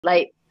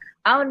Like,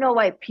 I don't know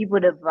why people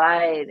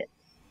divide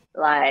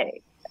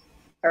like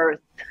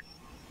Earth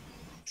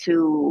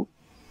to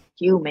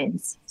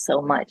humans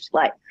so much.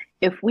 Like,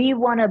 if we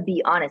want to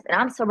be honest, and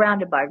I'm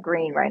surrounded by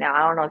green right now.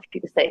 I don't know if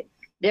you could say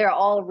they're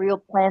all real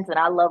plants and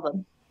I love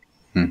them.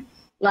 Hmm.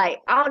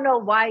 Like, I don't know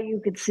why you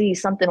could see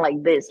something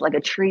like this, like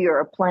a tree or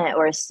a plant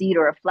or a seed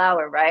or a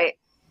flower, right?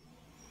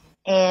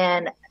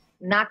 And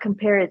not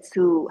compare it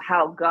to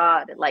how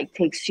God like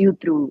takes you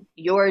through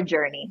your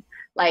journey.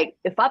 Like,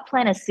 if I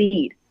plant a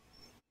seed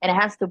and it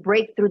has to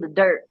break through the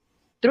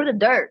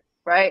dirt,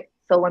 right?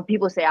 So when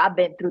people say I've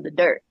been through the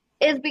dirt,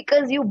 it's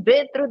because you've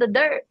been through the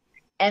dirt.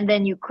 And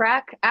then you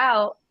crack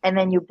out and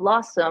then you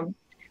blossom.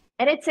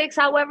 And it takes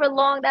however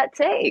long that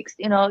takes.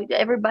 You know,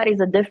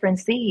 everybody's a different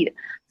seed.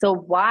 So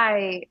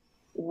why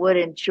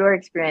wouldn't your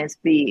experience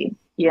be,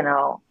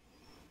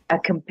 a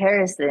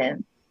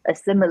comparison, a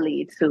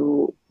simile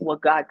to what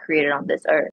God created on this earth?